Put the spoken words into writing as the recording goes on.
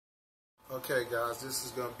Okay guys, this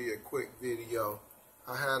is going to be a quick video.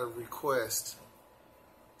 I had a request.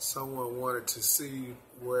 Someone wanted to see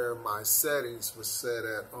where my settings were set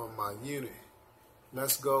at on my unit.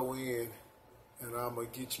 Let's go in and I'm going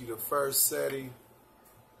to get you the first setting,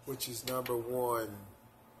 which is number 1.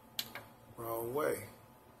 Wrong way.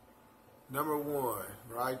 Number 1,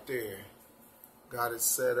 right there. Got it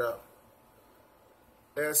set up.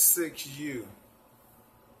 S6U.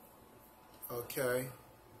 Okay.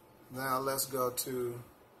 Now let's go to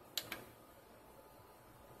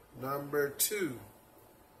number 2.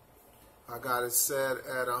 I got it set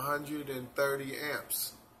at 130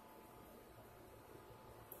 amps.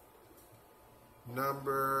 Now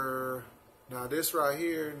this right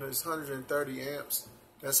here, this 130 amps,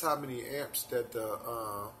 that's how many amps that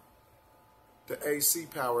the AC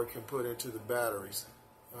power can put into the batteries.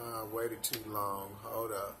 Waited too long.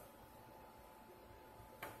 Hold up.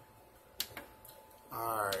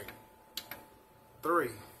 Alright. 3.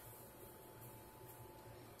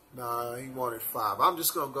 Nah, he wanted 5. I'm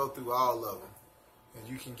just going to go through all of them. And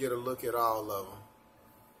you can get a look at all of them.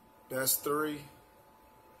 That's 3.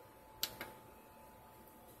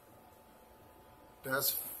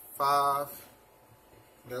 That's 5.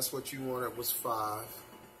 That's what you wanted, was 5.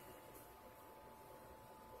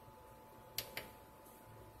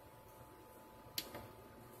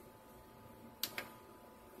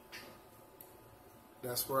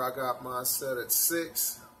 That's where I got mine set at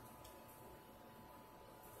 6.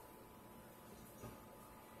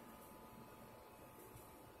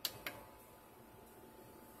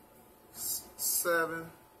 Seven.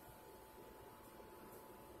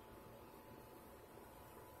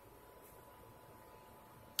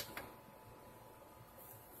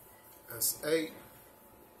 That's 8.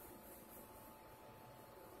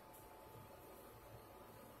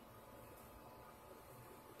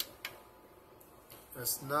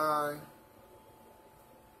 That's 9.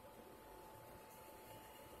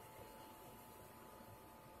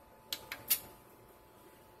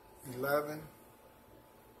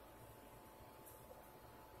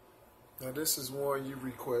 Now this is one you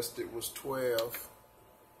requested, was 12.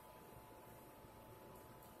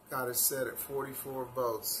 Got it set at 44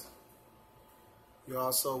 volts. You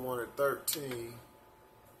also wanted 13.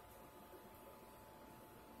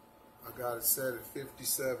 I got it set at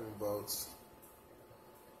 57 volts.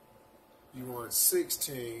 You wanted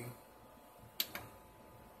 16.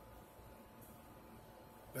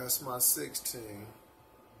 That's my 16.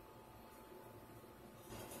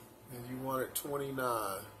 And you wanted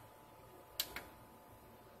 29.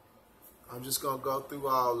 I'm just going to go through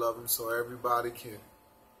all of them so everybody can,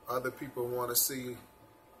 other people want to see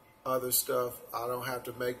other stuff. I don't have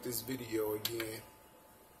to make this video again.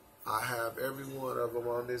 I have every one of them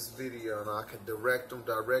on this video and I can direct them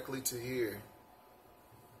directly to here.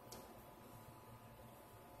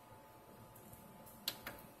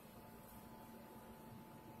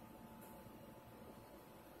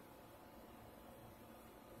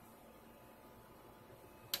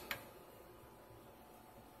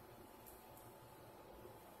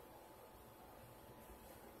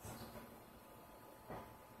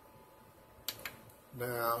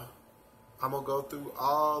 Now, I'm going to go through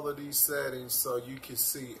all of these settings so you can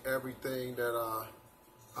see everything that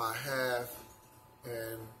I have.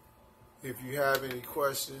 And if you have any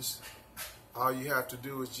questions, all you have to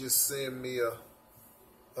do is just send me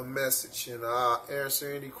a message and I'll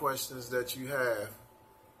answer any questions that you have.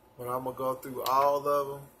 But I'm going to go through all of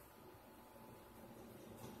them.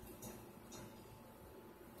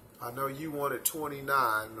 I know you wanted 29,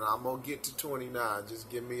 and I'm going to get to 29. Just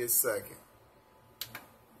give me a second.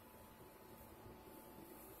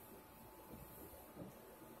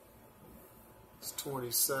 It's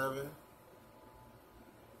 27.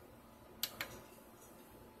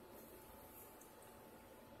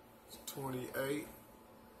 It's 28.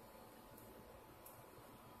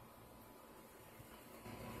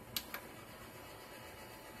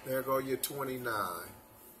 There go your 29.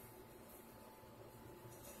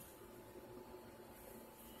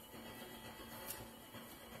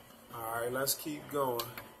 All right, let's keep going.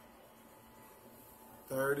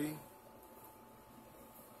 30.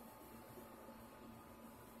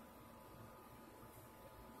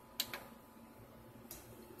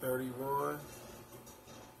 31.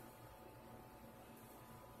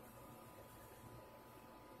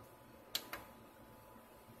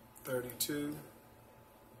 32.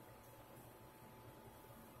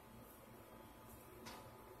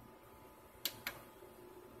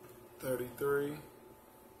 33.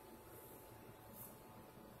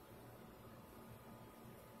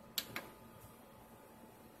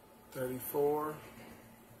 34.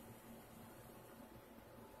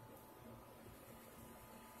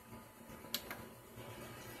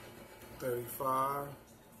 35,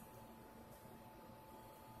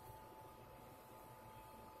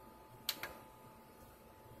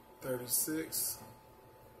 36,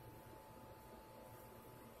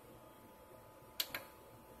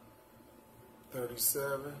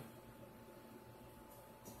 37,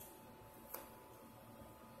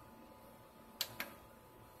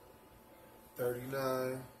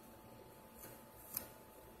 39,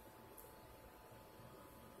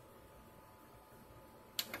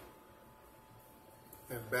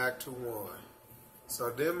 and back to 1.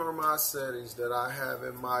 So them are my settings that I have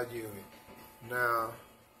in my unit. Now,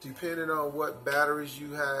 depending on what batteries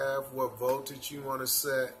you have, what voltage you want to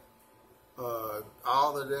set,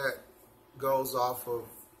 all of that goes off of,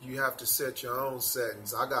 you have to set your own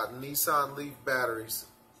settings. I got Nissan Leaf batteries.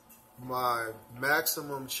 My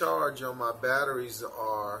maximum charge on my batteries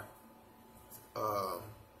are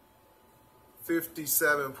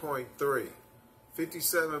 57.3.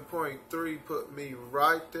 57.3 put me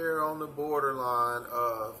right there on the borderline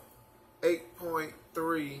of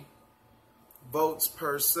 8.3 volts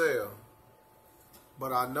per cell.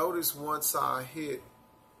 But I noticed once the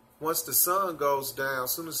sun goes down,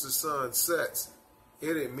 as soon as the sun sets,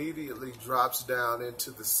 it immediately drops down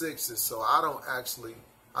into the 6s. So I don't actually,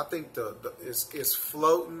 I think it's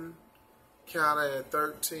floating kind of at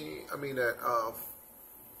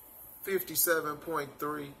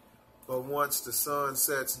 57.3. But once the sun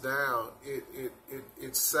sets down,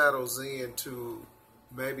 it settles into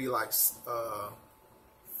maybe like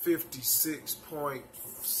 56.7,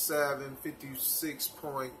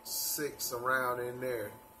 56.6, around in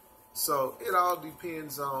there. So it all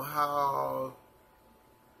depends on how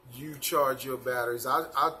you charge your batteries. I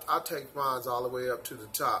take mine all the way up to the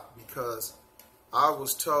top because I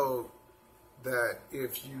was told that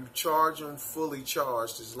if you charge them fully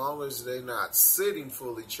charged, as long as they're not sitting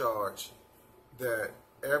fully charged, that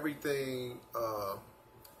everything,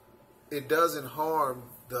 it doesn't harm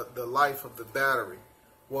the life of the battery.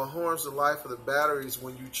 What harms the life of the battery is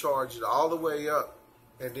when you charge it all the way up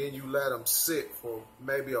and then you let them sit for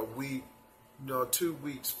maybe a week, 2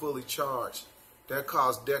 weeks fully charged. That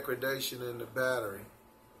causes degradation in the battery.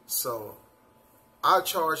 So I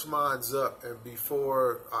charge mine up, and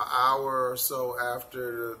before an hour or so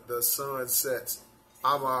after the sun sets,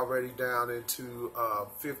 I'm already down into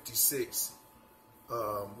 56,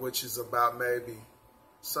 which is about maybe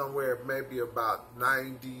about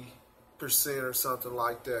 90% or something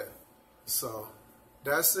like that. So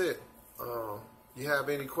that's it. You have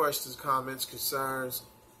any questions, comments, concerns,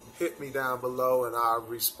 hit me down below and I'll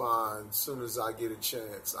respond as soon as I get a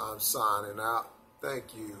chance. I'm signing out.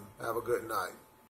 Thank you. Have a good night.